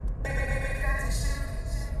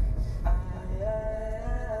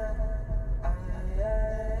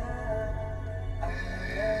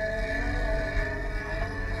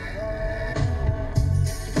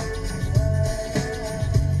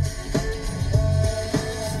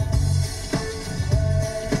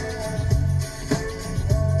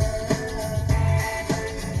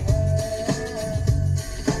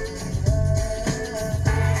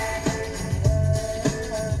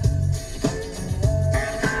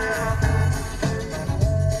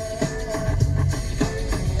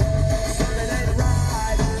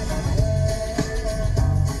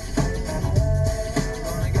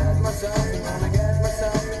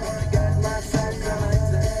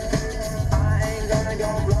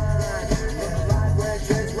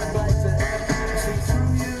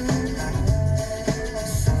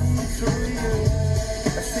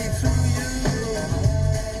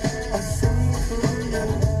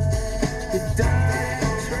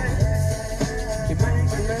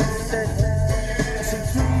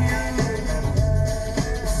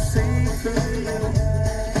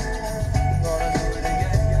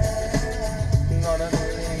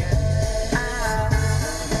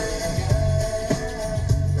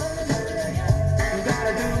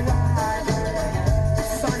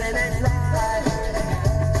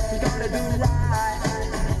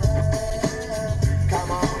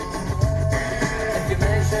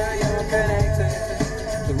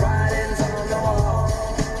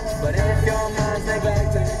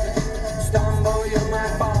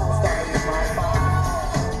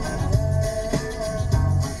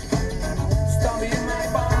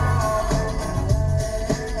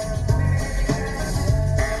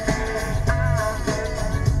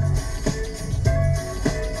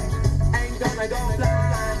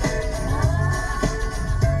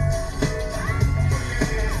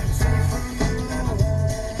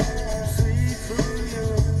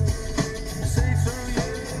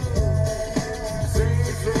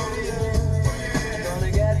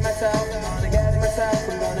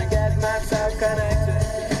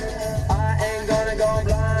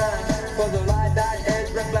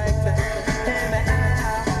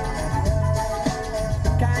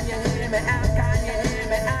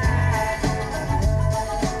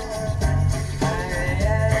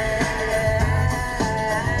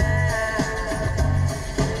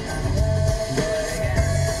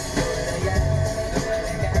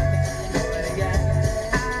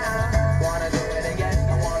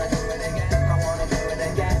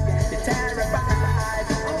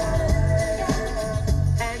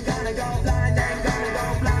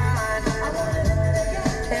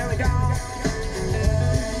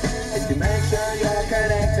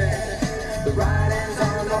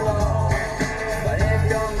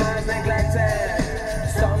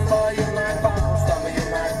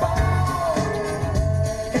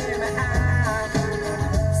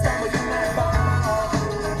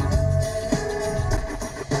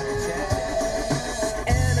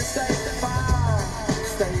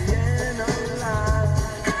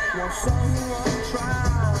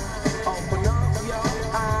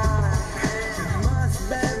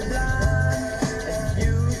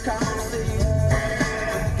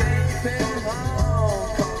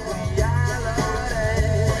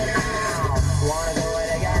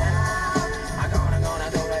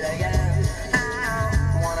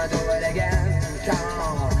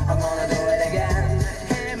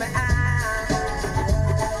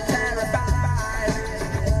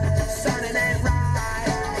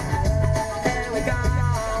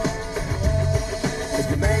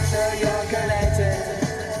Make sure you're connected.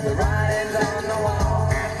 The writing's on the wall.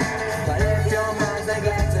 But if your mind's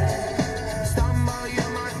neglected, stumble, you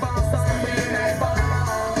might fall. Stumble, you may fall.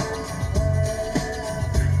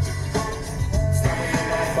 Stumble, you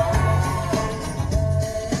might fall.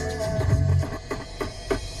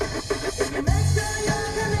 If you make sure you're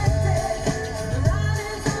connected, the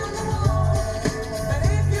writing's on the wall. But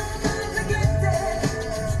if your mind's neglected,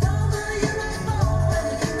 stumble, you may fall.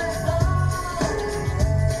 You may fall.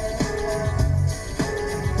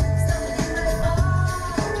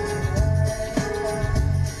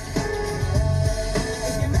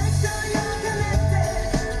 If you make sure you're connected,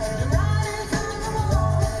 the writing's on the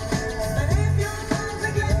wall. But if your mind's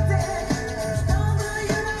neglected, stumble,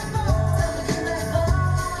 you may fall. You may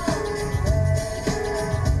fall.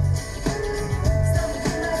 Stumble,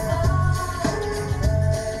 you may fall.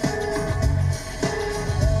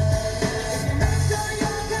 If you make sure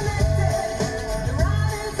you're connected, the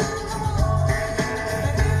writing's on the wall.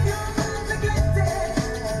 But if your mind's neglected,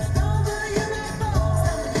 stumble, you may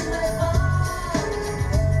fall. You may fall.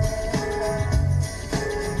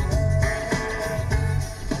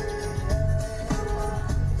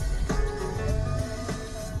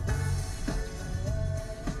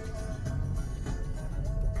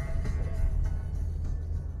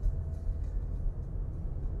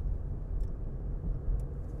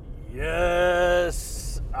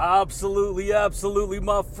 Yes, absolutely,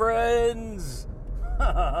 my friends.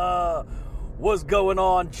 What's going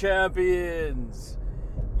on, champions?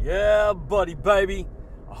 Yeah, buddy, baby.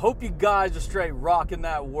 I hope you guys are straight rocking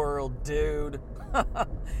that world, dude.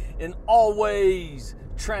 And always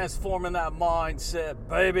transforming that mindset,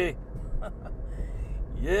 baby.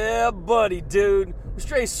 Yeah, buddy, dude. We're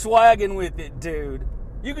straight swagging with it, dude.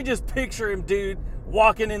 You can just picture him, dude,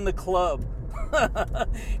 walking in the club.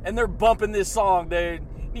 And they're bumping this song, dude.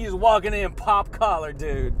 He's walking in pop collar,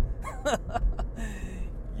 dude.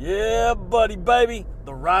 Yeah, buddy, baby.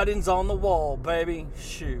 The writing's on the wall, baby.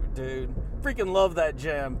 Shoot, dude. Freaking love that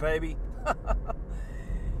jam, baby.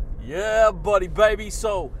 Yeah, buddy, baby.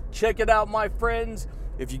 So, check it out, my friends.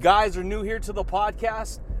 If you guys are new here to the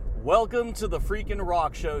podcast, welcome to the freaking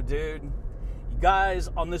rock show, dude. You guys,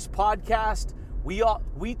 on this podcast, we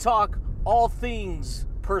talk all things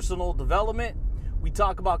personal development. We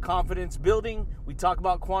talk about confidence building. We talk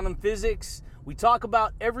about quantum physics. We talk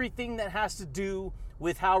about everything that has to do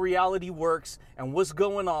with how reality works and what's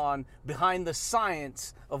going on behind the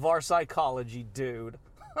science of our psychology, dude.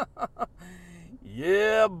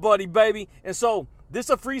 Yeah, buddy, baby. And so, this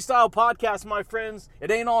is a freestyle podcast, my friends.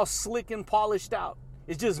 It ain't all slick and polished out.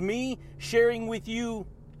 It's just me sharing with you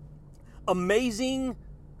amazing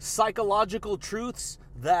psychological truths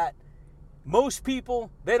that most people,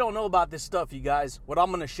 they don't know about this stuff, you guys. What I'm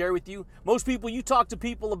going to share with you. Most people, you talk to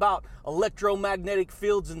people about electromagnetic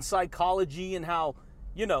fields and psychology and how,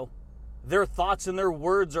 you know, their thoughts and their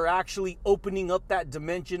words are actually opening up that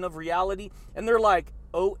dimension of reality. And they're like,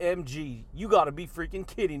 OMG, you got to be freaking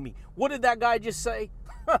kidding me. What did that guy just say?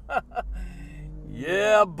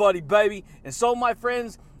 Yeah, buddy, baby. And so, my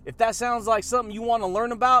friends, if that sounds like something you want to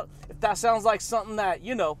learn about, if that sounds like something that,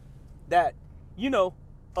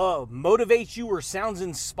 motivates you or sounds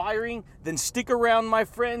inspiring, then stick around, my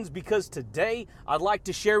friends, because today I'd like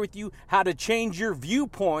to share with you how to change your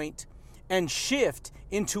viewpoint and shift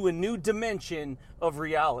into a new dimension of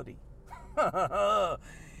reality.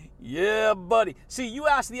 Yeah, buddy. See, you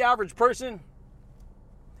ask the average person,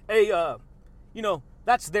 hey,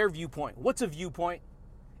 that's their viewpoint. What's a viewpoint?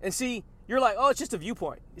 And see, you're like, oh, it's just a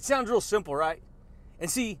viewpoint. It sounds real simple, right? And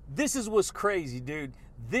see, this is what's crazy, dude.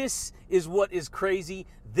 This is what is crazy.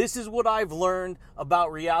 This is what I've learned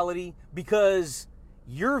about reality, because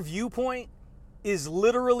your viewpoint is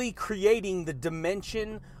literally creating the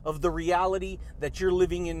dimension of the reality that you're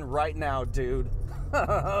living in right now, dude.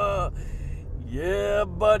 Yeah,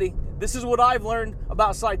 buddy. This is what I've learned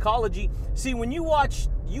about psychology. See, when you watch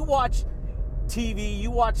TV,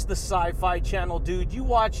 you watch the Sci-Fi Channel, dude. You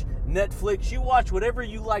watch Netflix, you watch whatever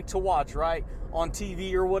you like to watch, right? On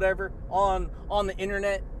TV or whatever, on the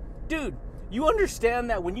internet. Dude, you understand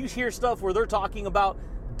that when you hear stuff where they're talking about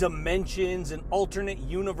dimensions and alternate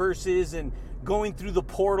universes and going through the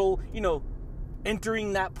portal,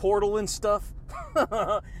 entering that portal and stuff,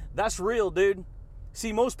 that's real, dude.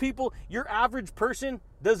 See, most people, your average person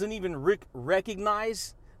doesn't even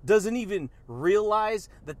recognize, doesn't even realize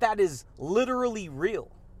that is literally real.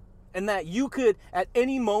 And that you could, at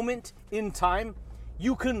any moment in time,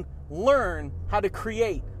 you can learn how to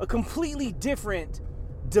create a completely different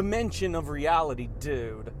dimension of reality,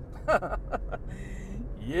 dude.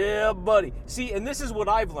 Yeah, buddy. See, and this is what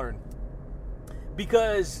I've learned.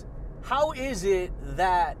 Because how is it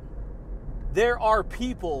that there are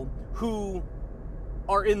people who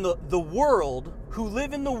are in the world, who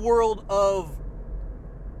live in the world of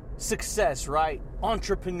success, right?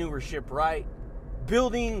 Entrepreneurship, right?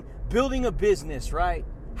 Building a business, right?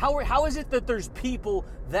 How is it that there's people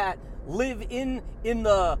that live in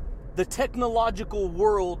the technological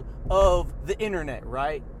world of the internet,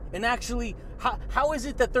 right? And actually, how is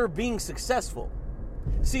it that they're being successful?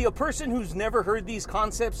 See, a person who's never heard these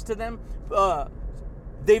concepts to them,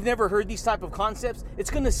 they've never heard these type of concepts, it's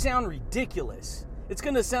going to sound ridiculous. It's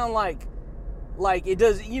going to sound like it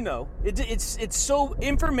does, you know, it's so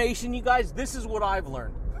information, you guys. This is what I've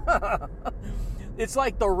learned. It's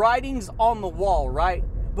like the writing's on the wall, right?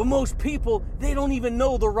 But most people, they don't even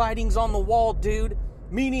know the writing's on the wall, dude.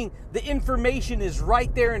 Meaning the information is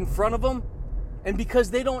right there in front of them. And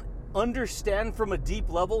because they don't understand from a deep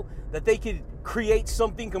level that they could create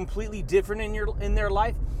something completely different in their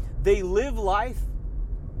life, they live life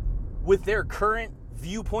with their current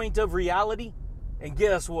viewpoint of reality. And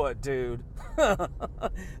guess what, dude?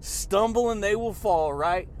 Stumble and they will fall,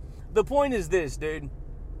 right? The point is this, dude.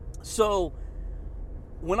 So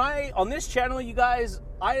when on this channel, you guys,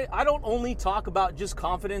 I don't only talk about just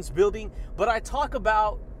confidence building, but I talk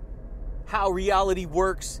about how reality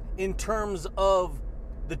works in terms of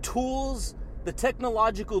the tools, the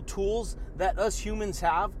technological tools that us humans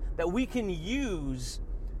have that we can use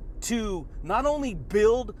to not only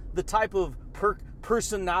build the type of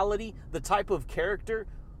personality, the type of character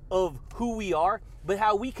of who we are, but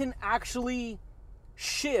how we can actually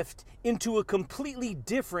shift into a completely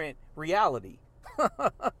different reality.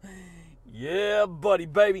 Yeah, buddy,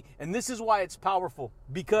 baby. And this is why it's powerful,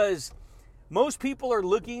 because most people are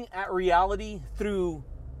looking at reality through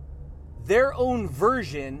their own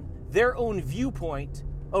version, their own viewpoint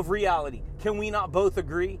of reality. Can we not both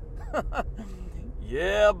agree?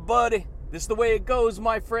 Yeah, buddy. This is the way it goes,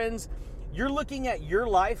 my friends. You're looking at your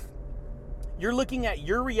life. You're looking at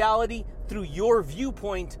your reality through your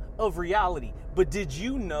viewpoint of reality. But did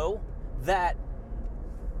you know that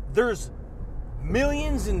there's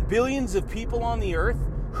millions and billions of people on the earth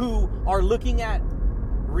who are looking at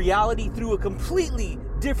reality through a completely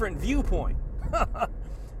different viewpoint?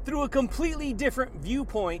 Through a completely different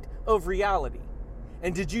viewpoint of reality.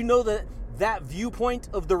 And did you know that that viewpoint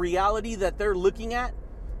of the reality that they're looking at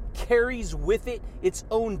carries with it its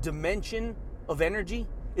own dimension of energy,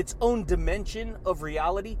 its own dimension of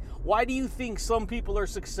reality? Why do you think some people are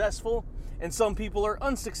successful and some people are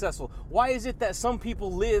unsuccessful? Why is it that some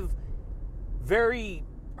people live very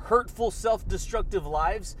hurtful, self-destructive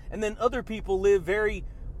lives, and then other people live very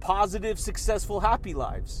positive, successful, happy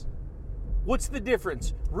lives? What's the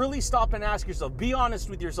difference? Really stop and ask yourself. Be honest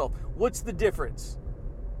with yourself. What's the difference?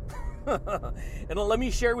 And let me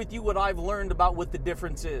share with you what I've learned about what the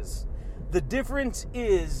difference is. The difference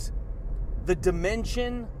is the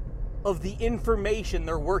dimension of the information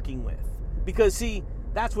they're working with. Because see,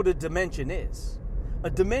 that's what a dimension is. A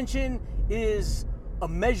dimension is a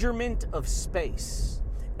measurement of space.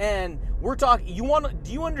 And we're talking,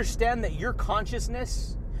 do you understand that your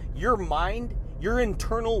consciousness, your mind, your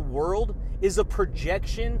internal world is a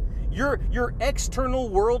projection? Your external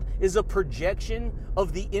world is a projection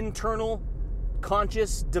of the internal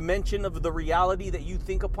conscious dimension of the reality that you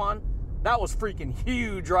think upon? That was freaking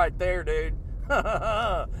huge right there, dude.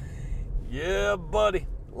 Yeah, buddy.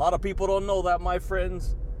 A lot of people don't know that, my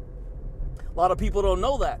friends. A lot of people don't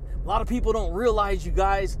know that. A lot of people don't realize, you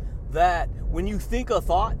guys, that when you think a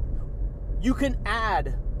thought, you can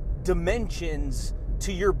add dimensions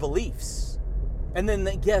to your beliefs. And then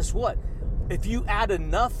guess what? If you add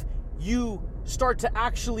enough, you start to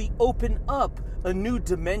actually open up a new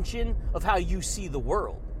dimension of how you see the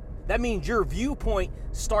world. That means your viewpoint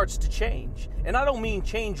starts to change. And I don't mean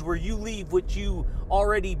change where you leave what you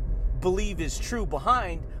already believe is true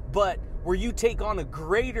behind, but where you take on a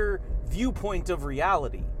greater viewpoint of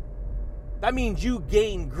reality. That means you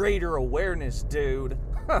gain greater awareness, dude.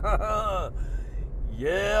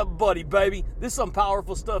 Yeah, buddy, baby. This is some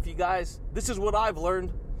powerful stuff, you guys. This is what I've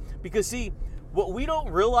learned. Because see, what we don't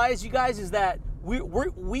realize, you guys, is that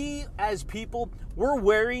we as people, we're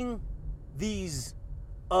wearing these,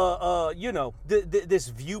 this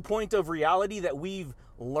viewpoint of reality that we've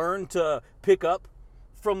learned to pick up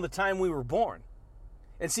from the time we were born.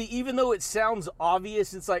 And see, even though it sounds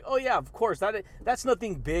obvious, it's like, oh yeah, of course, that's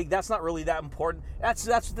nothing big. That's not really that important. That's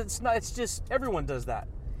not. It's just everyone does that.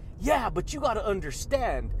 Yeah, but you got to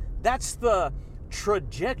understand, that's the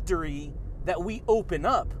trajectory that we open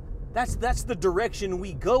up. That's the direction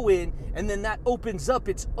we go in, and then that opens up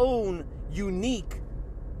its own unique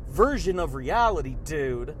version of reality,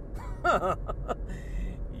 dude.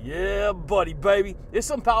 Yeah, buddy, baby. It's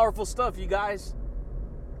some powerful stuff, you guys.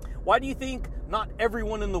 Why do you think not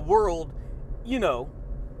everyone in the world,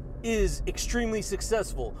 is extremely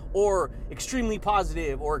successful or extremely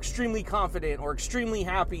positive or extremely confident or extremely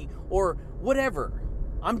happy or whatever?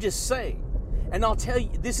 I'm just saying. And I'll tell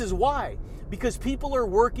you, this is why. Because people are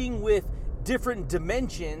working with different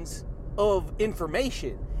dimensions of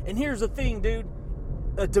information. And here's the thing, dude.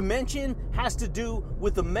 A dimension has to do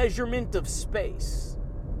with the measurement of space.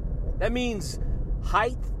 That means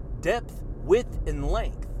height, depth, width, and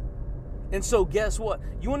length. And so guess what?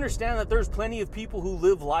 You understand that there's plenty of people who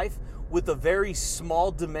live life with a very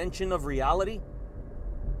small dimension of reality?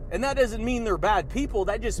 And that doesn't mean they're bad people.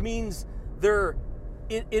 That just means they're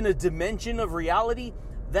in a dimension of reality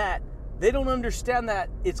that they don't understand, that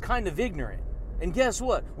it's kind of ignorant. And guess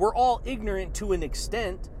what? We're all ignorant to an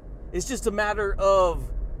extent. It's just a matter of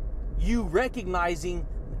you recognizing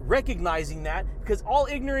that, because all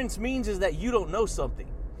ignorance means is that you don't know something.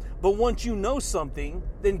 But once you know something,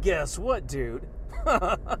 then guess what, dude?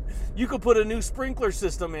 You could put a new sprinkler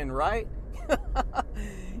system in, right?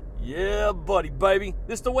 Yeah, buddy, baby.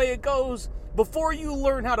 This is the way it goes. Before you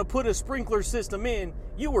learn how to put a sprinkler system in,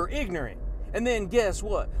 you were ignorant. And then guess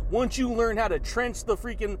what? Once you learn how to trench the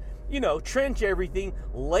freaking, trench everything,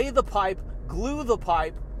 lay the pipe, glue the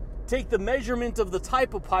pipe, take the measurement of the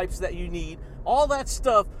type of pipes that you need, all that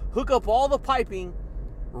stuff, hook up all the piping,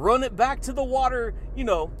 run it back to the water,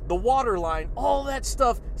 the water line, all that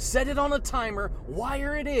stuff, set it on a timer,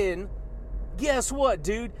 wire it in. Guess what,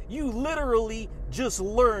 dude? You literally just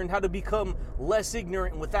learned how to become less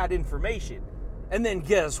ignorant with that information. And then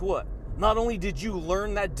guess what? Not only did you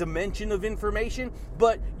learn that dimension of information,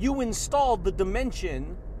 but you installed the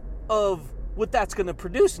dimension of what that's going to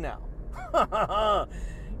produce now.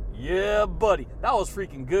 Yeah, buddy. That was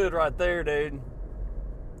freaking good right there, dude.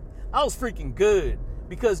 That was freaking good.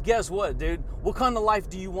 Because guess what, dude? What kind of life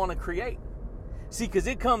do you want to create? See,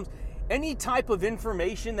 because any type of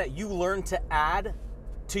information that you learn to add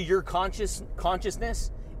to your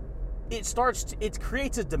consciousness, it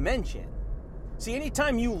creates a dimension. See,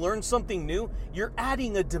 anytime you learn something new, you're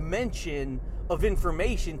adding a dimension of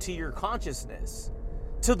information to your consciousness,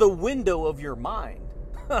 to the window of your mind.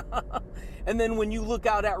 And then when you look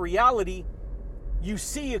out at reality, you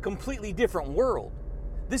see a completely different world.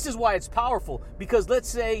 This is why it's powerful, because let's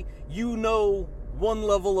say you know one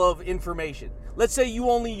level of information. Let's say you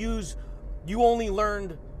only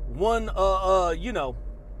learned one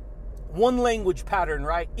language pattern,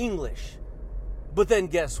 right? English. But then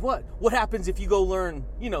guess what? What happens if you go learn,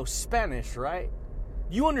 Spanish, right?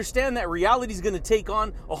 You understand that reality is going to take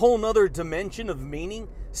on a whole nother dimension of meaning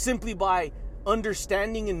simply by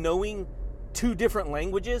understanding and knowing two different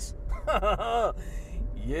languages?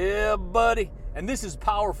 Yeah, buddy. And this is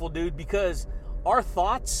powerful, dude, because our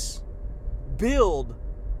thoughts build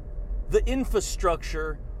the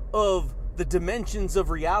infrastructure of the dimensions of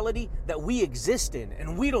reality that we exist in,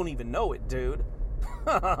 and we don't even know it, dude.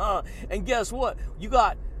 And guess what? You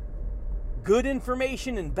got good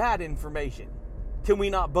information and bad information. Can we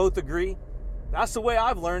not both agree? That's the way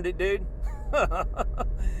I've learned it, dude.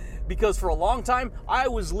 Because for a long time, I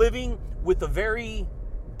was living with a very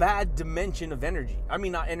bad dimension of energy. I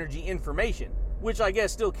mean, not energy, information, which I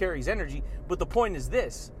guess still carries energy. But the point is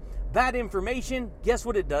this. Bad information, guess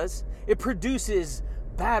what it does? It produces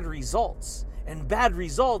bad results. And bad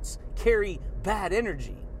results carry bad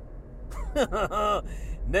energy.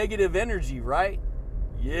 Negative energy, right?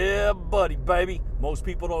 Yeah, buddy, baby. Most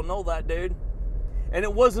people don't know that, dude. And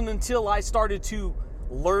it wasn't until I started to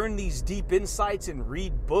learn these deep insights and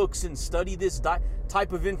read books and study this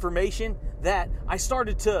type of information that I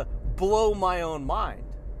started to blow my own mind.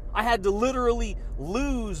 I had to literally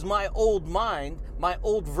lose my old mind, my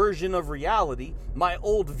old version of reality, my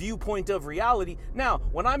old viewpoint of reality. Now,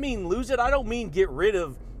 when I mean lose it, I don't mean get rid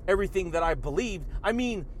of everything that I believed. I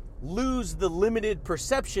mean lose the limited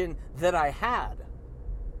perception that I had.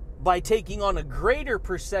 By taking on a greater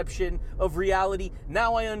perception of reality,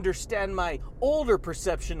 now I understand my older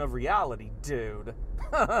perception of reality, dude.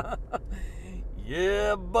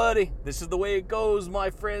 Yeah, buddy. This is the way it goes,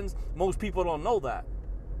 my friends. Most people don't know that.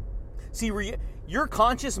 See, your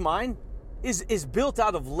conscious mind is built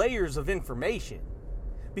out of layers of information.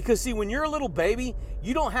 Because, see, when you're a little baby,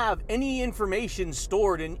 you don't have any information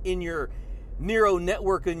stored in your neural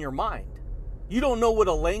network in your mind. You don't know what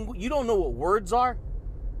a language, you don't know what words are.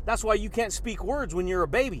 That's why you can't speak words when you're a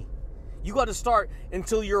baby. You got to start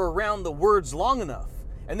until you're around the words long enough.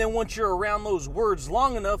 And then once you're around those words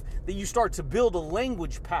long enough, that you start to build a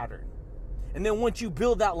language pattern. And then once you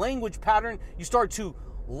build that language pattern, you start to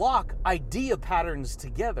lock idea patterns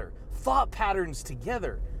together, thought patterns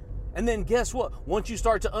together. And then guess what? Once you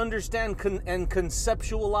start to understand and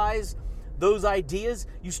conceptualize those ideas,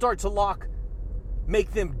 you start to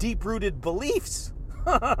make them deep-rooted beliefs.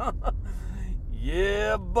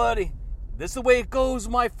 Yeah, buddy. This is the way it goes,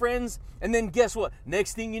 my friends. And then guess what?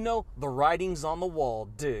 Next thing you know, the writing's on the wall,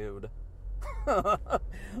 dude.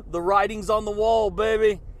 The writing's on the wall,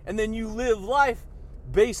 baby. And then you live life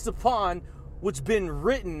based upon what's been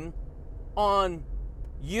written on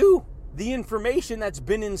you, the information that's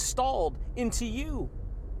been installed into you.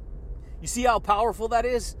 You see how powerful that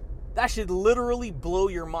is? That should literally blow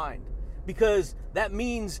your mind, because that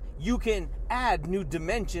means you can add new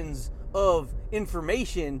dimensions of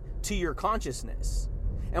information to your consciousness.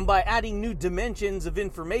 And by adding new dimensions of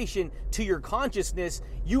information to your consciousness,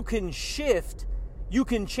 you can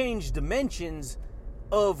change dimensions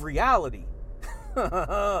of reality.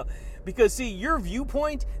 Because see, your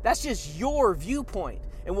viewpoint, that's just your viewpoint.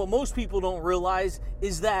 And what most people don't realize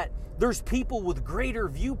is that there's people with greater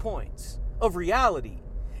viewpoints of reality.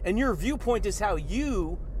 And your viewpoint is how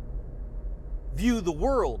you view the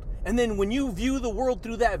world. And then when you view the world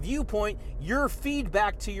through that viewpoint, your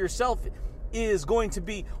feedback to yourself is going to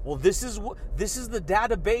be, well, this is the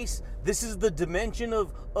database, this is the dimension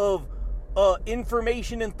of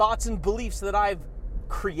information and thoughts and beliefs that I've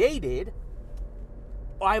created,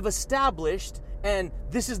 I've established, and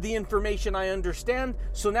this is the information I understand.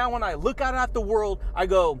 So now when I look out at the world, I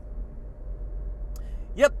go,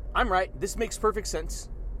 yep, I'm right, this makes perfect sense.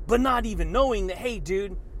 But not even knowing that, hey,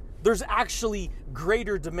 dude, there's actually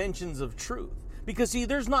greater dimensions of truth. Because see,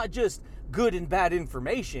 there's not just good and bad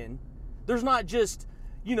information. There's not just,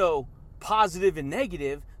 positive and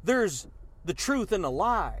negative. There's the truth and a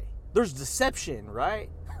lie. There's deception, right?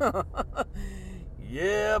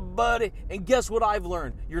 Yeah, buddy. And guess what I've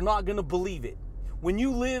learned? You're not going to believe it. When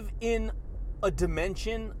you live in a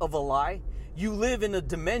dimension of a lie, you live in a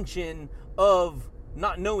dimension of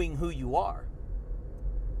not knowing who you are.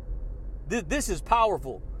 This is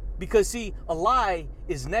powerful. Because see, a lie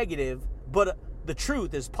is negative, but the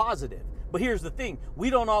truth is positive. But here's the thing, we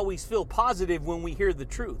don't always feel positive when we hear the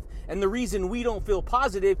truth. And the reason we don't feel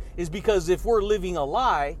positive is because if we're living a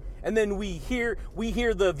lie and then we hear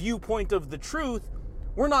the viewpoint of the truth,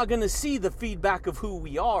 we're not going to see the feedback of who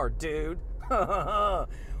we are, dude. We're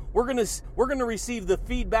going to receive the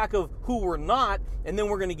feedback of who we're not, and then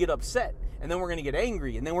we're going to get upset, and then we're going to get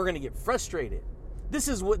angry, and then we're going to get frustrated. This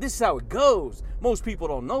is how it goes. Most people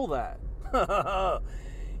don't know that.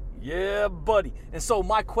 Yeah, buddy. And so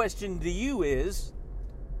my question to you is,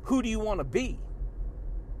 who do you want to be?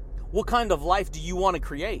 What kind of life do you want to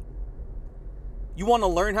create? You want to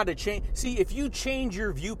learn how to change? See, if you change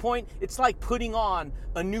your viewpoint, it's like putting on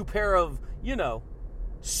a new pair of,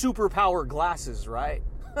 superpower glasses, right?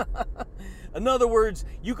 In other words,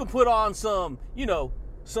 you can put on some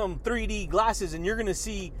 3D glasses and you're going to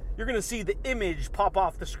see the image pop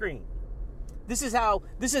off the screen. This is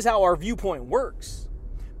how our viewpoint works.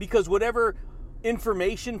 Because whatever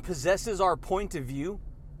information possesses our point of view,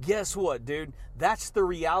 guess what, dude? That's the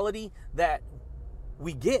reality that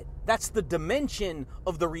we get. That's the dimension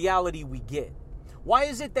of the reality we get. Why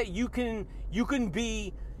is it that you can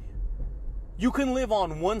live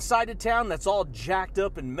on one side of town that's all jacked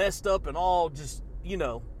up and messed up and all just,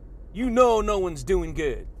 no one's doing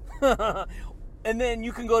good. And then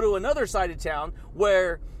you can go to another side of town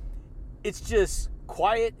where it's just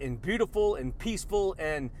quiet and beautiful and peaceful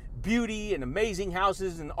and beauty and amazing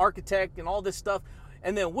houses and architect and all this stuff.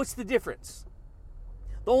 And then what's the difference?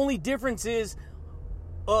 The only difference is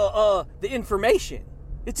the information.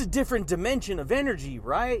 It's a different dimension of energy,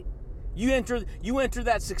 right? You enter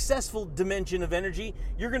that successful dimension of energy,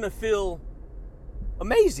 you're going to feel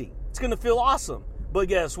amazing. It's going to feel awesome. But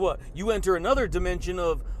guess what? You enter another dimension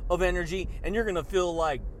of energy and you're going to feel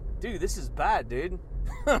like, dude, this is bad, dude.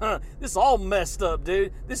 This is all messed up,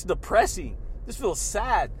 dude. This is depressing. This feels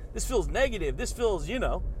sad. This feels negative. This feels,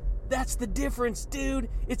 that's the difference, dude.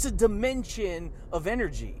 It's a dimension of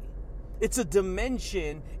energy. It's a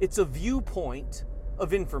dimension. It's a viewpoint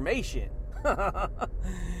of information.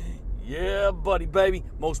 Yeah, buddy, baby.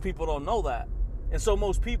 Most people don't know that. And so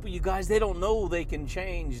most people, you guys, they don't know they can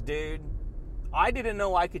change, dude. I didn't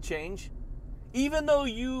know I could change. Even though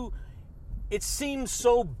it seems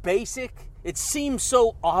so basic, it seems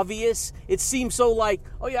so obvious, it seems so like,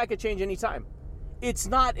 oh yeah, I could change anytime. It's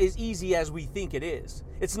not as easy as we think it is.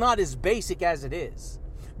 It's not as basic as it is.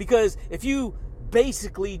 Because if you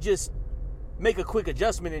basically just make a quick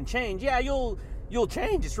adjustment and change, yeah, you'll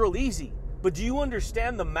change. It's real easy. But do you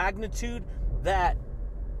understand the magnitude that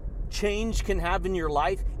change can have in your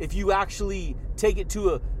life if you actually take it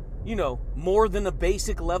to a, more than a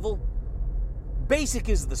basic level? basic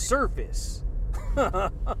is the surface.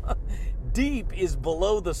 Deep is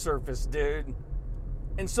below the surface, dude.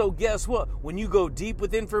 And so guess what? When you go deep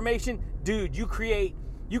with information, dude, you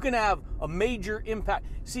can have a major impact.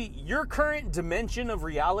 See, your current dimension of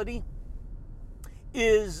reality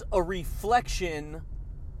is a reflection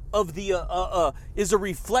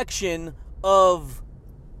of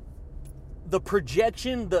the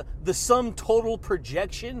projection, the sum total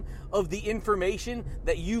projection of the information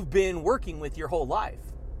that you've been working with your whole life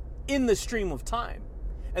in the stream of time.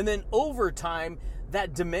 And then over time,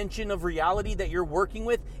 that dimension of reality that you're working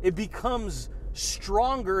with, it becomes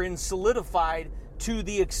stronger and solidified to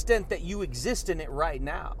the extent that you exist in it right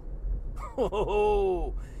now.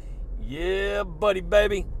 Oh, yeah, buddy,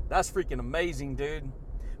 baby. That's freaking amazing, dude.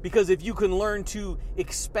 Because if you can learn to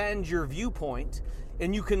expand your viewpoint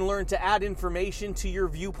and you can learn to add information to your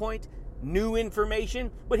viewpoint, new information.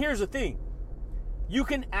 But here's the thing. You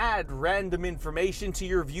can add random information to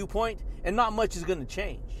your viewpoint and not much is going to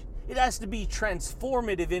change. It has to be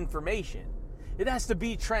transformative information. It has to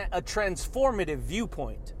be a transformative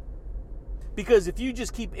viewpoint. Because if you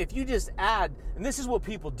just add, and this is what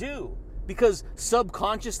people do, because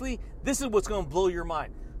subconsciously, this is what's going to blow your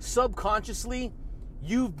mind. Subconsciously,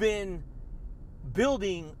 you've been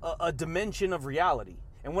building a dimension of reality.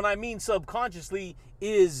 And when I mean subconsciously,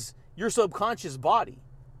 is your subconscious body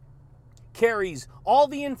carries all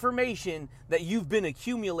the information that you've been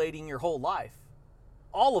accumulating your whole life.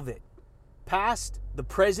 All of it. Past, the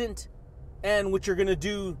present, and what you're going to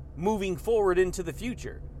do moving forward into the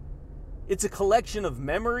future. It's a collection of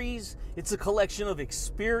memories. It's a collection of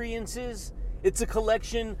experiences. It's a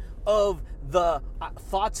collection of the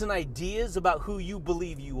thoughts and ideas about who you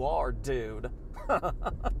believe you are, dude.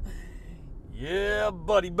 Yeah,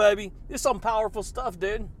 buddy, baby. It's some powerful stuff,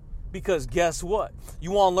 dude. Because guess what?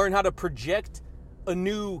 You want to learn how to project a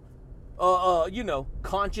new,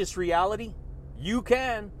 conscious reality? You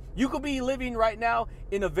can. You could be living right now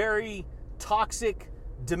in a very toxic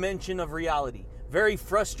dimension of reality. Very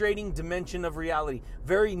frustrating dimension of reality.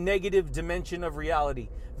 Very negative dimension of reality.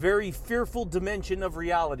 Very fearful dimension of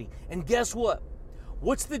reality. And guess what?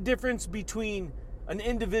 What's the difference between an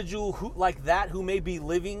individual who may be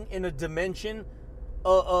living in a dimension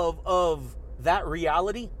of that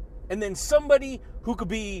reality, and then somebody who could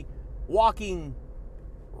be walking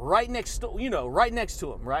right next to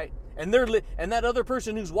him, right? And and that other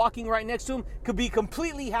person who's walking right next to him could be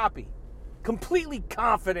completely happy, completely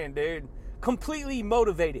confident, dude, completely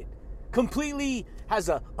motivated, completely has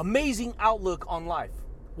an amazing outlook on life.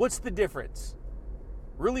 What's the difference?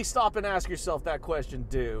 Really stop and ask yourself that question,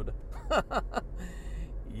 dude.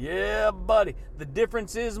 Yeah, buddy. The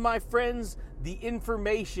difference is, my friends, the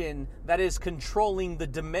information that is controlling the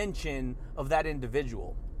dimension of that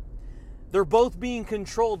individual. They're both being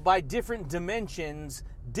controlled by different dimensions,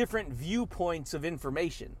 different viewpoints of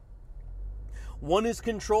information. One is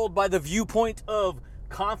controlled by the viewpoint of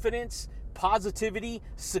confidence, positivity,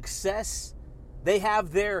 success. They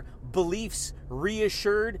have their beliefs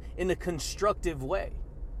reassured in a constructive way.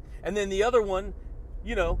 And then the other one,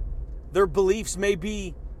 their beliefs may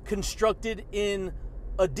be constructed in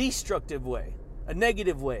a destructive way, a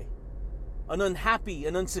negative way, an unhappy,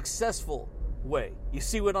 an unsuccessful way. You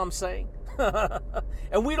see what I'm saying?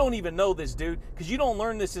 And we don't even know this, dude, because you don't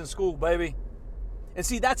learn this in school, baby. And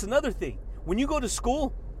see, that's another thing. When you go to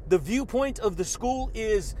school, the viewpoint of the school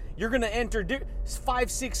is you're going to enter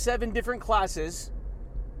 5, 6, 7 different classes,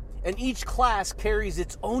 and each class carries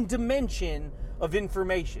its own dimension of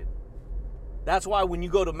information. That's why when you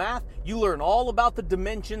go to math, you learn all about the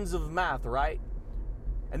dimensions of math, right?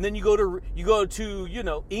 And then you go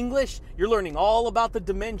to English, you're learning all about the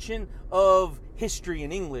dimension of history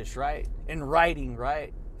in English, right? And writing,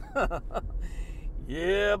 right?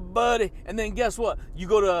 Yeah, buddy. And then guess what? You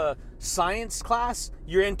go to science class,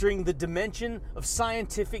 you're entering the dimension of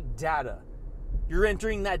scientific data. You're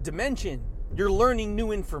entering that dimension. You're learning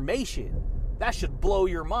new information. That should blow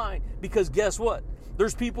your mind, because guess what?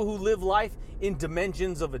 There's people who live life in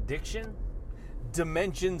dimensions of addiction,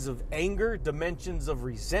 dimensions of anger, dimensions of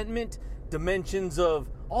resentment, dimensions of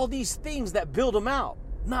all these things that build them out,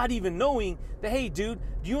 not even knowing that, hey, dude,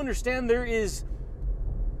 do you understand there is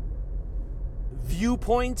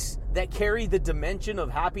viewpoints that carry the dimension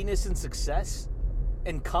of happiness and success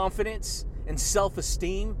and confidence and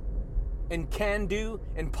self-esteem and can-do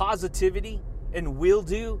and positivity and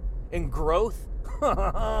will-do and growth?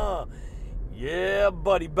 Yeah,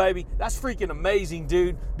 buddy, baby. That's freaking amazing,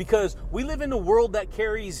 dude, because we live in a world that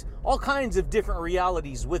carries all kinds of different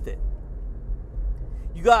realities with it.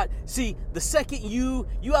 The second you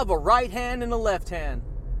have a right hand and a left hand.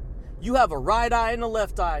 You have a right eye and a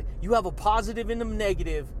left eye. You have a positive and a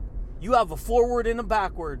negative. You have a forward and a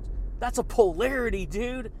backward. That's a polarity,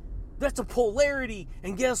 dude. That's a polarity.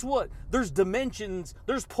 And guess what? There's dimensions.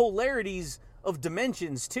 There's polarities of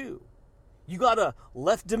dimensions too. You got a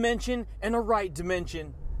left dimension and a right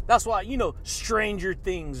dimension. That's why, Stranger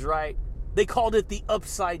Things, right? They called it the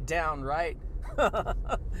upside down, right?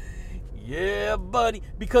 Yeah, buddy.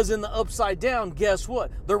 Because in the upside down, guess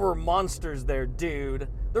what? There were monsters there, dude.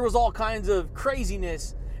 There was all kinds of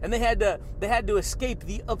craziness, and they had to escape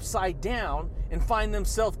the upside down and find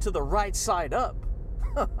themselves to the right side up.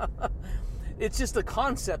 It's just a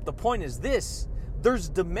concept. The point is this: there's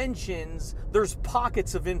dimensions, there's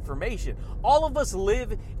pockets of information. All of us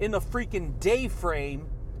live in a freaking day frame,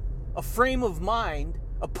 a frame of mind,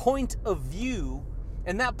 a point of view,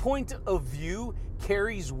 and that point of view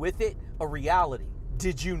carries with it a reality.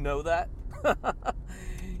 Did you know that?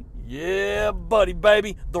 Yeah, buddy,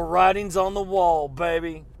 baby. The writing's on the wall,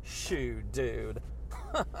 baby. Shoot, dude.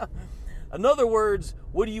 In other words,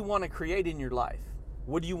 what do you want to create in your life?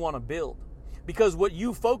 What do you want to build? Because what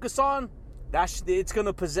you focus on, it's going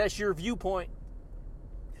to possess your viewpoint.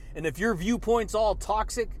 And if your viewpoint's all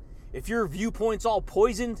toxic, if your viewpoint's all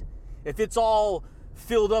poisoned, if it's all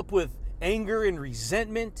filled up with anger and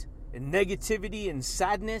resentment and negativity and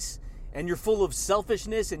sadness, and you're full of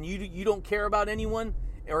selfishness and you don't care about anyone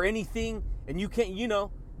or anything, and you can't,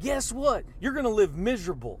 guess what? You're going to live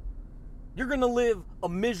miserable. You're going to live a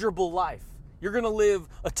miserable life. You're going to live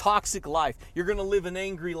a toxic life. You're going to live an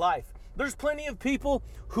angry life. There's plenty of people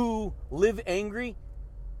who live angry,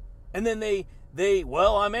 and then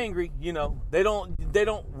I'm angry, They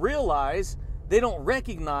don't realize, they don't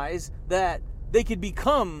recognize that they could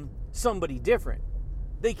become somebody different.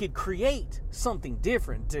 They could create something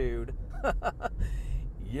different, dude.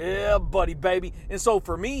 Yeah, buddy, baby. And so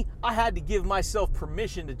for me, I had to give myself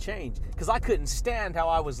permission to change because I couldn't stand how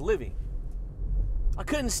I was living. I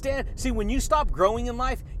couldn't stand. See, when you stop growing in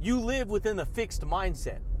life, you live within a fixed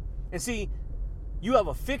mindset. And see, you have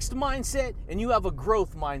a fixed mindset and you have a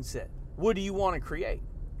growth mindset. What do you want to create?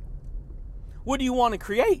 What do you want to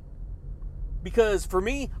create? Because for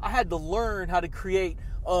me, I had to learn how to create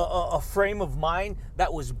a frame of mind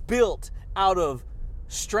that was built out of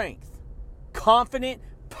strength, confident,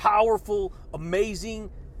 powerful, amazing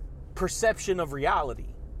perception of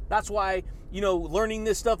reality. That's why, learning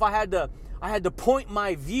this stuff, I had to point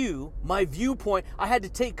my viewpoint. I had to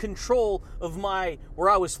take control of where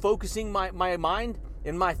I was focusing my mind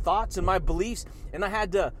and my thoughts and my beliefs. And I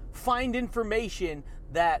had to find information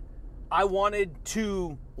that I wanted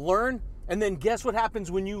to learn. And then guess what happens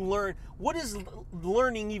when you learn? What does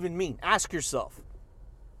learning even mean? Ask yourself.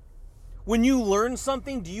 When you learn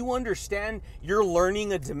something, do you understand you're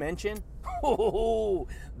learning a dimension? Oh,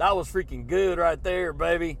 that was freaking good right there,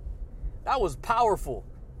 baby. That was powerful.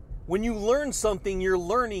 When you learn something, you're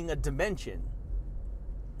learning a dimension.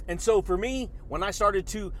 And so for me, when I started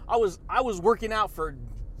I was working out for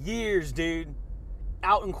years, dude,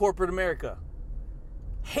 out in corporate America,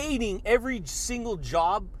 hating every single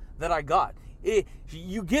job that I got.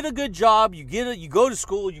 You get a good job, you go to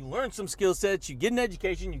school, you learn some skill sets, you get an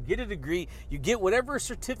education, you get a degree, you get whatever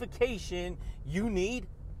certification you need,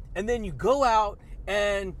 and then you go out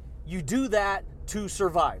and you do that to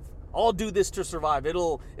survive. I'll do this to survive.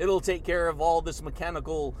 It'll take care of all this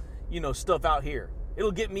mechanical, stuff out here.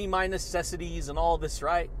 It'll get me my necessities and all this,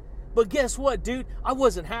 right? But guess what, dude? I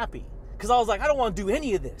wasn't happy because I was like, I don't want to do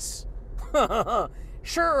any of this.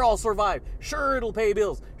 Sure, I'll survive. Sure, it'll pay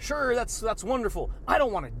bills. Sure, that's wonderful. I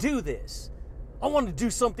don't want to do this. I want to do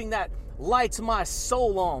something that lights my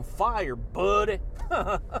soul on fire, bud.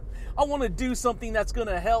 I want to do something that's going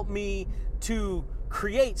to help me to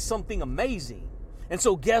create something amazing. And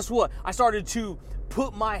so guess what? I started to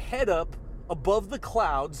put my head up above the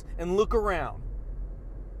clouds and look around.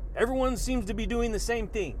 Everyone seems to be doing the same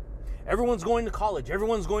thing. Everyone's going to college.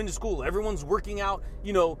 Everyone's going to school. Everyone's working out,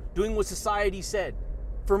 doing what society said.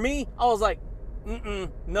 For me, I was like,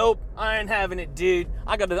 nope, I ain't having it, dude.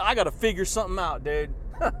 I gotta figure something out, dude.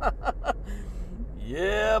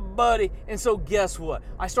 Yeah, buddy. And so guess what?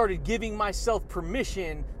 I started giving myself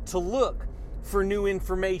permission to look for new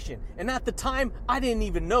information. And at the time, I didn't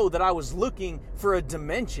even know that I was looking for a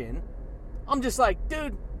dimension. I'm just like,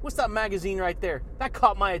 dude, what's that magazine right there? That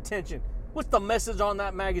caught my attention. What's the message on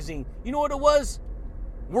that magazine? You know what it was?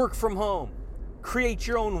 Work from home. Create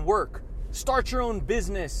your own work. Start your own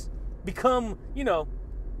business. Become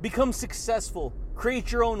successful.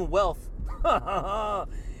 Create your own wealth.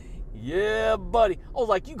 Yeah, buddy. I was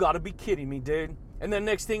like, you gotta be kidding me, dude. And then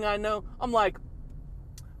next thing I know, I'm like,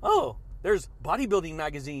 oh, There's Bodybuilding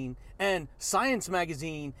Magazine and Science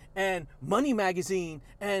Magazine and Money Magazine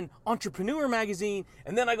and Entrepreneur Magazine.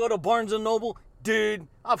 And then I go to Barnes & Noble. Dude,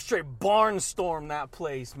 I've straight barnstormed that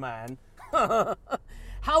place, man.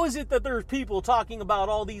 How is it that there's people talking about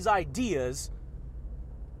all these ideas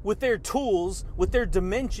with their tools, with their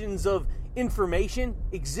dimensions of information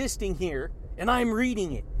existing here, and I'm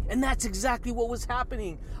reading it? And that's exactly what was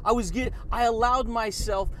happening. I allowed my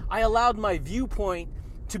viewpoint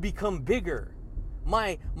to become bigger.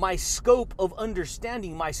 My scope of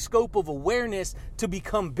understanding, my scope of awareness to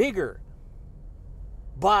become bigger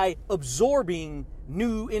by absorbing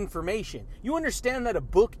new information. You understand that a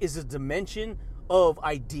book is a dimension of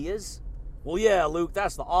ideas? Well, yeah, Luke,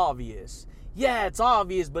 that's the obvious. Yeah, it's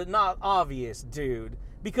obvious, but not obvious, dude.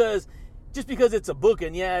 Because just because it's a book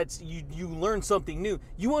and yeah, it's you learn something new,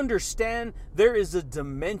 you understand there is a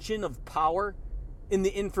dimension of power in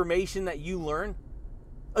the information that you learn.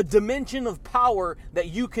 A dimension of power that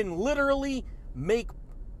you can literally make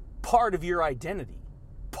part of your identity,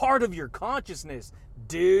 part of your consciousness,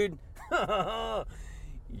 dude.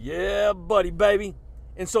 Yeah, buddy, baby.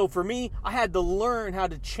 And so for me, I had to learn how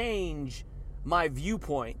to change my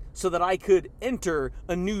viewpoint so that I could enter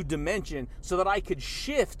a new dimension, so that I could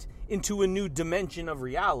shift into a new dimension of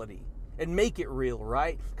reality and make it real,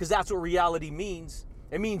 right? Because that's what reality means.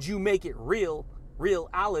 It means you make it real,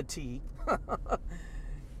 reality.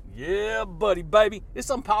 Yeah, buddy, baby. It's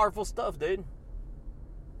some powerful stuff, dude.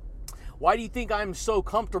 Why do you think I'm so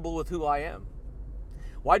comfortable with who I am?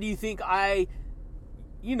 Why do you think I'm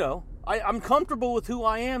comfortable with who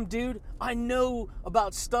I am, dude? I know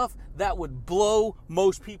about stuff that would blow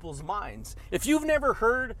most people's minds. If you've never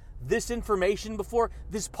heard this information before,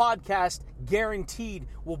 this podcast guaranteed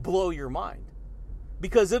will blow your mind.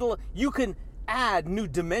 Because you can add new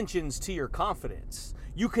dimensions to your confidence.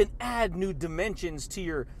 You can add new dimensions to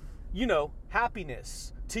your,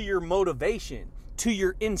 happiness, to your motivation, to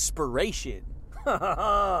your inspiration.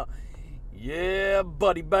 Yeah,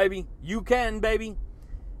 buddy, baby. You can, baby.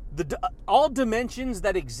 All dimensions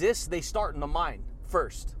that exist, they start in the mind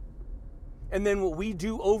first. And then what we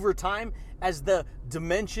do over time, as the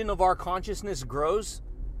dimension of our consciousness grows,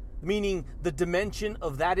 meaning the dimension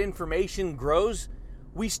of that information grows,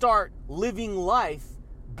 we start living life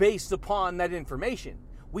based upon that information.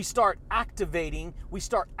 We start activating, we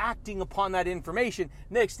start acting upon that information.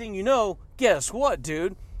 Next thing you know, guess what,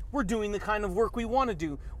 dude? We're doing the kind of work we want to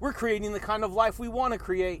do. We're creating the kind of life we want to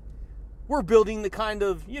create. We're building the kind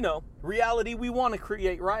of, reality we want to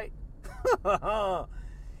create, right?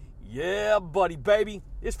 Yeah, buddy, baby.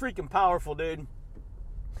 It's freaking powerful, dude.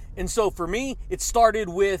 And so for me, it started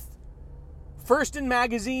with first in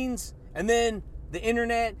magazines and then the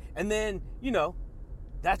internet. And then,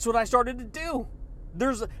 that's what I started to do.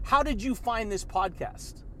 How did you find this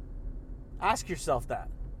podcast? Ask yourself that.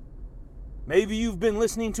 Maybe you've been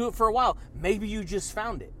listening to it for a while. Maybe you just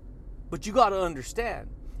found it. But you got to understand,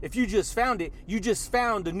 if you just found it, you just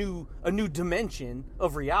found a new dimension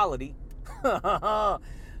of reality.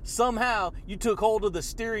 Somehow you took hold of the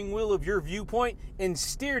steering wheel of your viewpoint and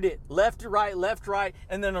steered it left to right,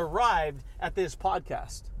 and then arrived at this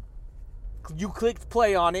podcast. You clicked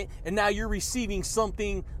play on it, and now you're receiving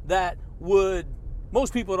something that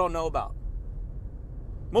most people don't know about.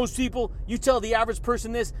 Most people, you tell the average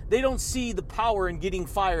person this, they don't see the power in getting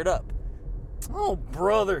fired up. Oh,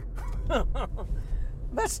 brother.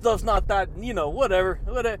 That stuff's not that, whatever,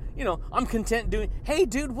 I'm content doing. Hey,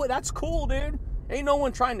 dude, that's cool, dude. Ain't no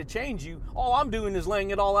one trying to change you. All I'm doing is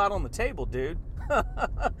laying it all out on the table, dude.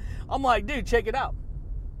 I'm like, dude, check it out.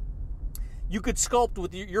 You could sculpt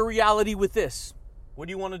with your reality with this. What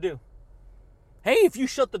do you want to do? Hey, if you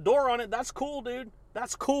shut the door on it, that's cool, dude.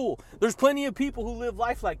 That's cool. There's plenty of people who live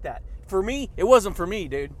life like that. For me, it wasn't for me,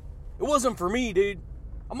 dude. It wasn't for me, dude.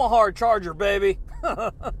 I'm a hard charger, baby.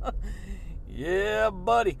 Yeah,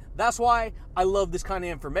 buddy. That's why I love this kind of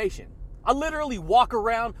information. I literally walk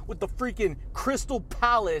around with the freaking crystal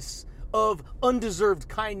palace of undeserved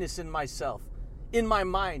kindness in myself, in my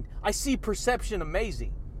mind. I see perception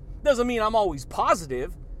amazing. Doesn't mean I'm always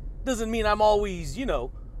positive. Doesn't mean I'm always,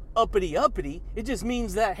 uppity. It just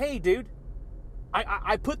means that, hey, dude,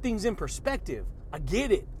 I put things in perspective. I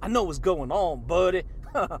get it. I know what's going on, buddy.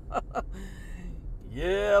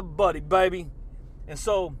 Yeah, buddy, baby. And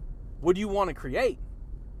so, what do you want to create?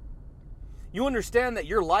 You understand that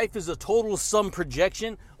your life is a total sum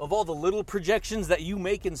projection of all the little projections that you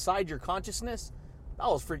make inside your consciousness? That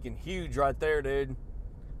was freaking huge right there, dude.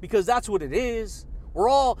 Because that's what it is. We're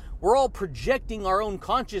all projecting our own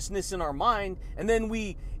consciousness in our mind, and then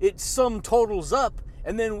it sum totals up,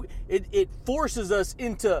 And then it forces us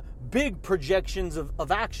into big projections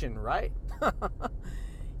of action, right?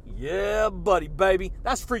 Yeah, buddy, baby.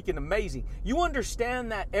 That's freaking amazing. You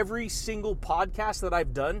understand that every single podcast that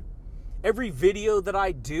I've done, every video that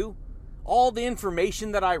I do, all the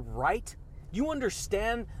information that I write, you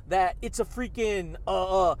understand that it's a freaking,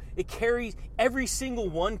 it carries, every single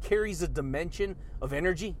one carries a dimension of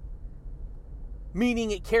energy?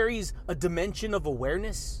 Meaning it carries a dimension of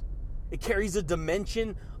awareness. It carries a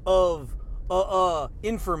dimension of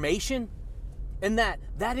information. And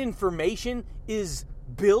that information is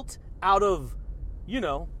built out of,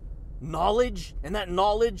 knowledge. And that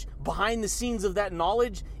knowledge, behind the scenes of that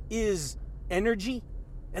knowledge, is energy.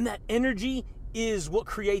 And that energy is what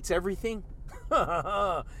creates everything.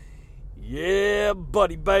 Yeah,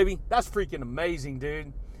 buddy, baby. That's freaking amazing,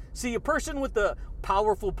 dude. See, a person with a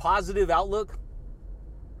powerful, positive outlook,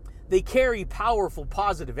 they carry powerful,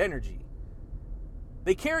 positive energy.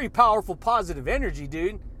 They carry powerful, positive energy,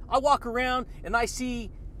 dude. I walk around and I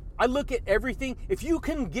look at everything. If you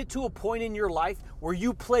can get to a point in your life where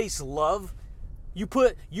you place love, you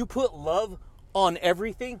put love on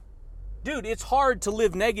everything, dude, it's hard to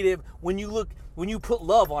live negative when you put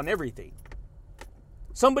love on everything.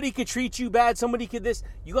 Somebody could treat you bad, somebody could this.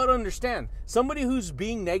 You got to understand, somebody who's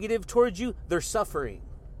being negative towards you, they're suffering.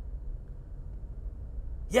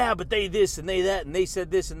 Yeah, but they this and they that and they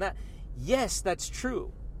said this and that. Yes, that's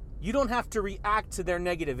true. You don't have to react to their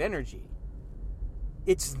negative energy.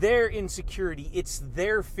 It's their insecurity, it's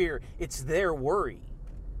their fear, it's their worry.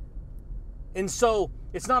 And so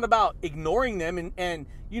it's not about ignoring them and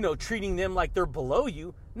treating them like they're below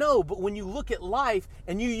you. No, but when you look at life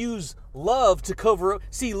and you use love to cover up,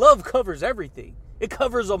 see, love covers everything. It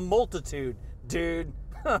covers a multitude, dude.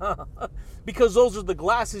 Because those are the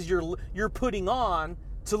glasses you're putting on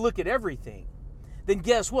to look at everything. Then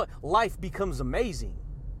guess what? Life becomes amazing.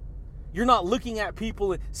 You're not looking at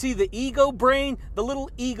people. See, the ego brain, the little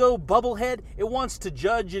ego bubblehead, it wants to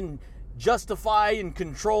judge and justify and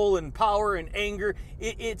control and power and anger.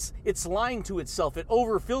 It's lying to itself. It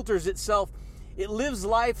overfilters itself. It lives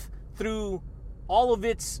life through all of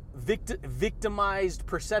its victimized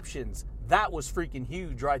perceptions. That was freaking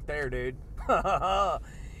huge right there, dude.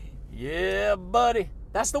 Yeah, buddy.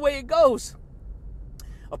 That's the way it goes.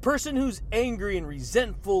 A person who's angry and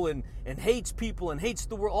resentful and hates people and hates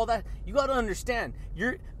the world, all that, you got to understand,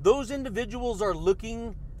 those individuals are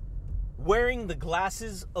wearing the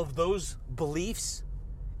glasses of those beliefs,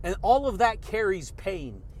 and all of that carries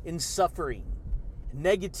pain and suffering,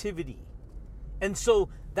 negativity. And so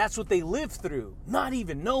that's what they live through, not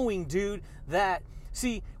even knowing, dude, that,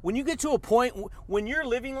 see, when you get to a point, when you're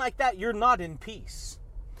living like that, you're not in peace.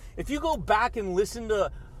 If you go back and listen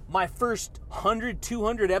to my first 100,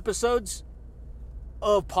 200 episodes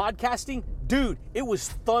of podcasting, dude, it was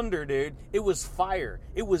thunder, dude. It was fire.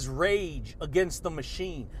 It was rage against the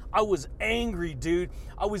machine. I was angry, dude.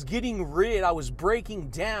 I was getting rid. I was breaking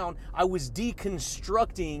down. I was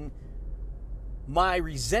deconstructing my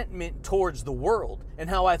resentment towards the world and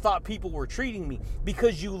how I thought people were treating me.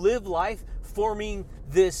 Because you live life forming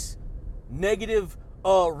this negative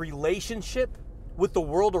relationship with the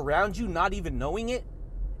world around you, not even knowing it.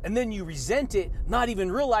 And then you resent it, not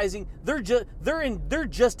even realizing they're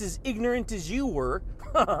just as ignorant as you were.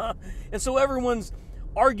 And so everyone's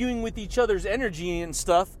arguing with each other's energy and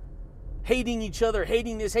stuff, hating each other,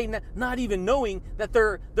 hating this, hating that, not even knowing that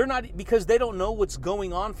they're not, because they don't know what's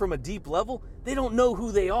going on from a deep level. They don't know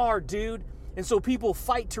who they are, dude. And so people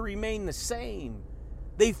fight to remain the same.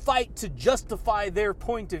 They fight to justify their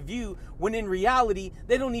point of view when in reality,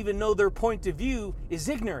 they don't even know their point of view is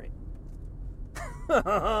ignorant.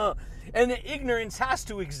 And the ignorance has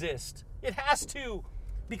to exist. It has to.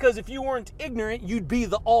 Because if you weren't ignorant, you'd be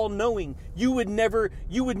the all-knowing. You would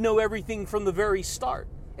know everything from the very start.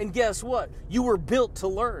 And guess what? You were built to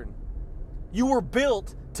learn. You were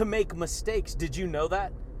built to make mistakes. Did you know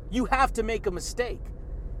that? You have to make a mistake.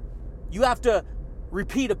 You have to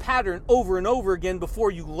repeat a pattern over and over again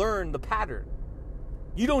before you learn the pattern.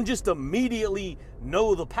 You don't just immediately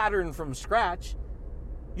know the pattern from scratch.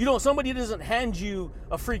 Somebody doesn't hand you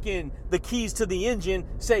the keys to the engine,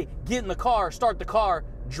 say, get in the car, start the car,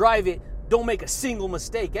 drive it, don't make a single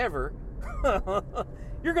mistake ever.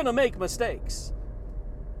 You're going to make mistakes.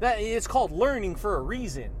 It's called learning for a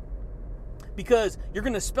reason. Because you're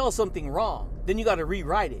going to spell something wrong. Then you got to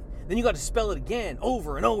rewrite it. Then you got to spell it again,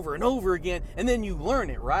 over and over and over again, and then you learn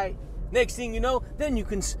it, right? Next thing you know, then you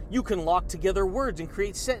can lock together words and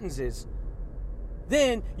create sentences.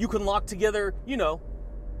 Then you can lock together,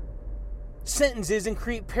 sentences and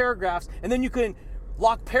create paragraphs, and then you can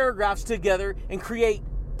lock paragraphs together and create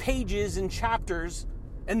pages and chapters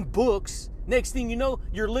and books. Next thing you know,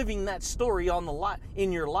 you're living that story on the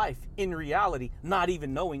in your life, in reality, not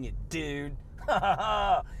even knowing it, dude.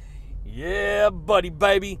 Yeah, buddy,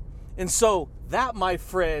 baby. And so that, my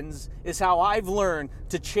friends, is how I've learned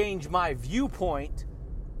to change my viewpoint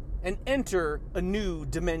and enter a new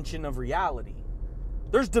dimension of reality.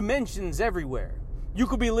 There's dimensions everywhere. You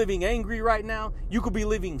could be living angry right now. You could be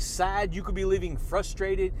living sad. You could be living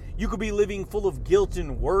frustrated. You could be living full of guilt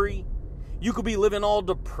and worry. You could be living all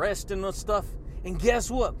depressed and stuff. And guess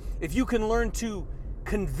what? If you can learn to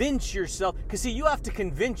convince yourself, because see, you have to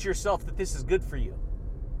convince yourself that this is good for you.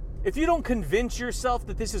 If you don't convince yourself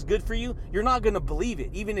that this is good for you, you're not going to believe it,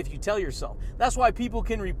 even if you tell yourself. That's why people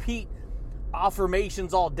can repeat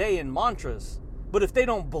affirmations all day and mantras. But if they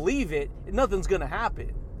don't believe it, nothing's going to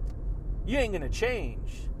happen. You ain't going to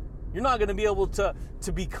change. You're not going to be able to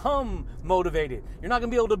become motivated. You're not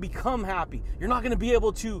going to be able to become happy. You're not going to be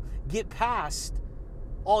able to get past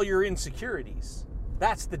all your insecurities.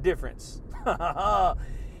 That's the difference.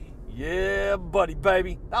 Yeah, buddy,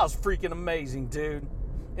 baby. That was freaking amazing, dude.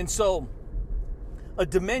 And so, a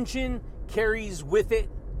dimension carries with it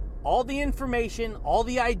all the information, all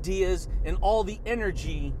the ideas, and all the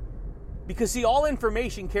energy. Because, see, all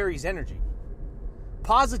information carries energy.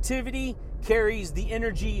 Positivity carries the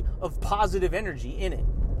energy of positive energy in it.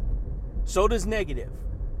 So does negative.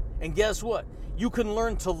 And guess what? You can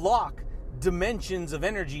learn to lock dimensions of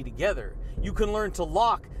energy together. You can learn to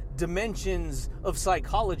lock dimensions of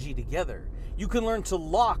psychology together. You can learn to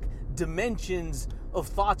lock dimensions of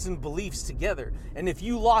thoughts and beliefs together. And if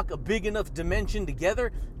you lock a big enough dimension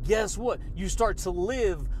together, guess what? You start to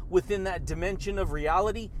live within that dimension of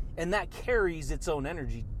reality, and that carries its own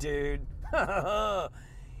energy, dude.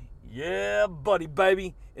 Yeah, buddy,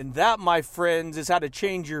 baby. And that, my friends, is how to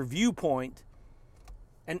change your viewpoint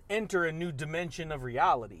and enter a new dimension of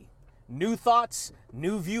reality. New thoughts,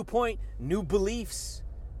 new viewpoint, new beliefs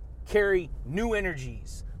carry new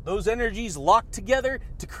energies. Those energies lock together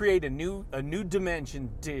to create a new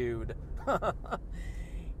dimension, dude.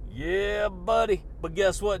 Yeah, buddy. But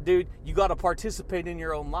guess what, dude? You got to participate in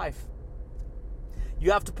your own life.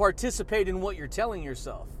 You have to participate in what you're telling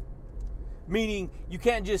yourself. Meaning, you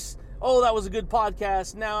can't just, oh, that was a good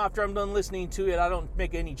podcast. Now, after I'm done listening to it, I don't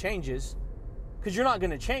make any changes. Because you're not going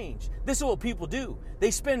to change. This is what people do. They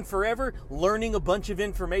spend forever learning a bunch of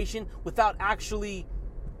information without actually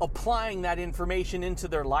applying that information into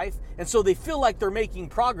their life. And so they feel like they're making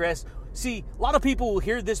progress. See, a lot of people will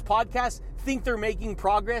hear this podcast, think they're making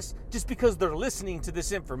progress just because they're listening to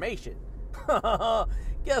this information.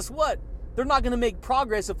 Guess what? They're not going to make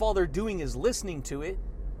progress if all they're doing is listening to it.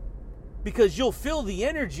 Because you'll feel the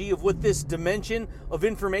energy of what this dimension of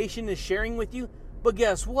information is sharing with you. But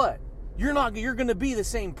guess what? You're going to be the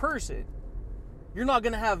same person. You're not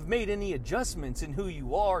going to have made any adjustments in who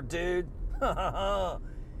you are, dude.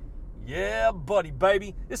 Yeah, buddy,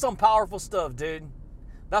 baby. It's some powerful stuff, dude.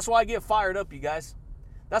 That's why I get fired up, you guys.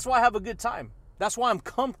 That's why I have a good time. That's why I'm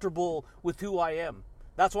comfortable with who I am.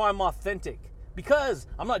 That's why I'm authentic. Because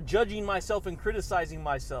I'm not judging myself and criticizing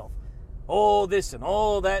myself. Oh, this and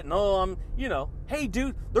oh, that. No, hey,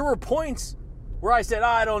 dude, there were points where I said,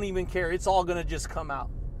 I don't even care. It's all going to just come out.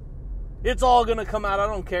 It's all going to come out. I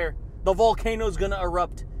don't care. The volcano's going to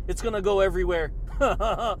erupt. It's going to go everywhere.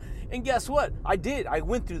 And guess what? I did. I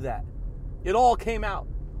went through that. It all came out.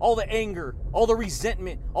 All the anger, all the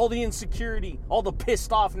resentment, all the insecurity, all the pissed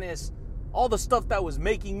offness, all the stuff that was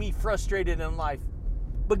making me frustrated in life.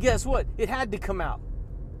 But guess what? It had to come out.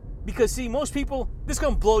 Because see, most people, this is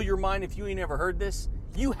going to blow your mind if you ain't ever heard this.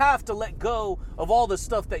 You have to let go of all the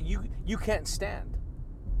stuff that you can't stand.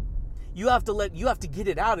 You have to get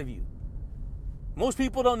it out of you. Most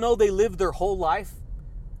people don't know they live their whole life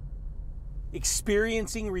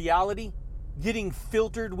experiencing reality, getting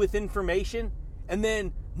filtered with information, and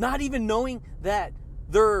then not even knowing that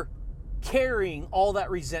they're carrying all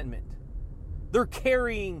that resentment. They're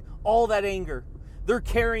carrying all that anger. They're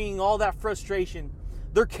carrying all that frustration.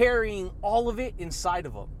 They're carrying all of it inside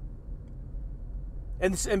of them.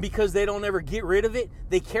 And because they don't ever get rid of it,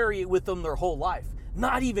 they carry it with them their whole life,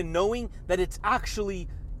 not even knowing that it's actually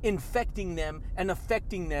infecting them and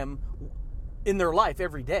affecting them in their life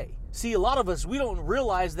every day. See, a lot of us, we don't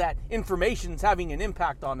realize that information's having an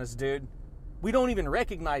impact on us, dude. We don't even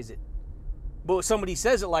recognize it. But somebody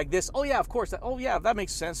says it like this, oh yeah, of course, that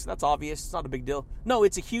makes sense. That's obvious. It's not a big deal. No,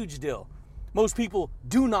 it's a huge deal. Most people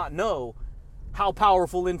do not know how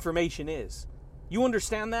powerful information is. You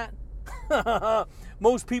understand that?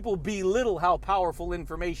 Most people belittle how powerful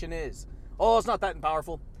information is. Oh, it's not that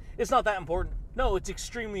powerful. It's not that important. No, it's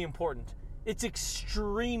extremely important. It's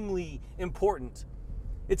extremely important.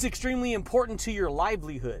 It's extremely important to your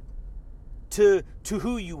livelihood, to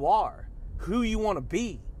who you are, who you want to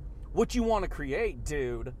be, what you want to create,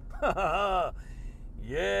 dude.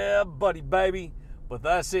 Yeah, buddy, baby. But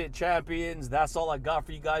that's it, champions. That's all I got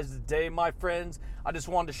for you guys today, my friends. I just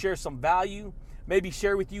wanted to share some value, maybe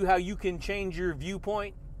share with you how you can change your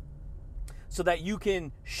viewpoint so that you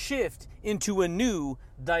can shift into a new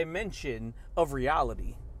dimension of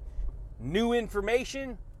reality. New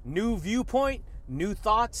information, new viewpoint, new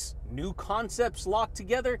thoughts, new concepts locked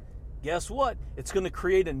together. Guess what? It's going to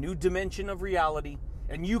create a new dimension of reality.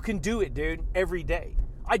 And you can do it, dude, every day.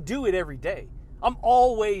 I do it every day. I'm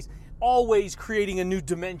always creating a new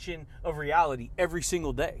dimension of reality every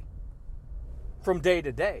single day. From day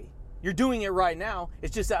to day. You're doing it right now.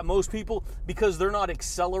 It's just that most people, because they're not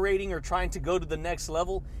accelerating or trying to go to the next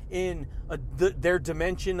level in their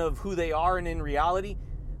dimension of who they are and in reality,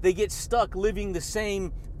 they get stuck living the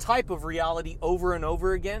same type of reality over and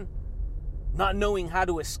over again, not knowing how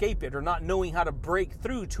to escape it or not knowing how to break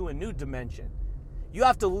through to a new dimension. You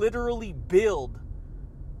have to literally build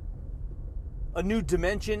a new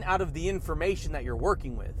dimension out of the information that you're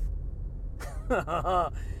working with.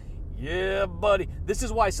 Yeah, buddy. This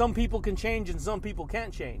is why some people can change and some people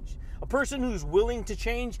can't change. A person who's willing to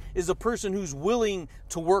change is a person who's willing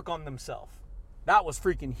to work on themselves. That was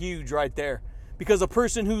freaking huge right there. Because a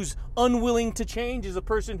person who's unwilling to change is a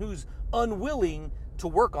person who's unwilling to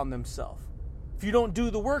work on themselves. If you don't do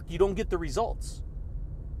the work, you don't get the results.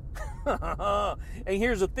 And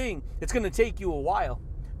here's the thing, it's going to take you a while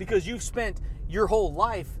because you've spent your whole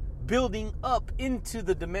life building up into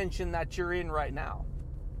the dimension that you're in right now.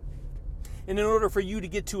 And in order for you to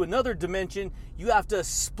get to another dimension, you have to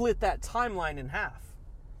split that timeline in half.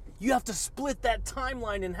 You have to split that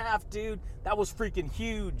timeline in half, dude. That was freaking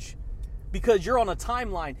huge. Because you're on a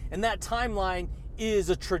timeline, and that timeline is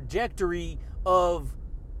a trajectory of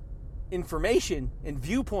information and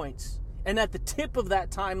viewpoints. And at the tip of that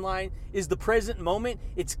timeline is the present moment.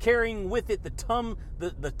 It's carrying with it the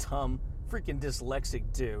freaking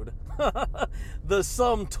dyslexic dude. The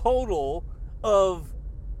sum total of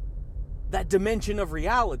that dimension of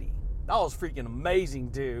reality. That was freaking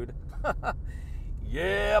amazing, dude.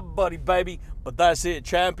 Yeah, buddy, baby. But that's it,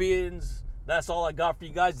 champions. That's all I got for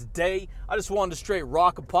you guys today. I just wanted to straight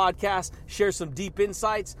rock a podcast, share some deep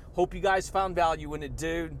insights. Hope you guys found value in it,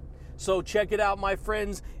 dude. So check it out, my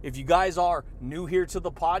friends. If you guys are new here to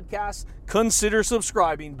the podcast, consider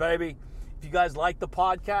subscribing, baby. If you guys like the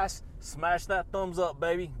podcast, smash that thumbs up,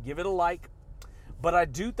 baby. Give it a like. But I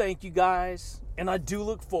do thank you guys, and I do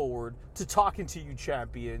look forward to talking to you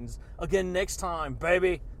champions again next time,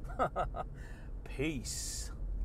 baby. Peace.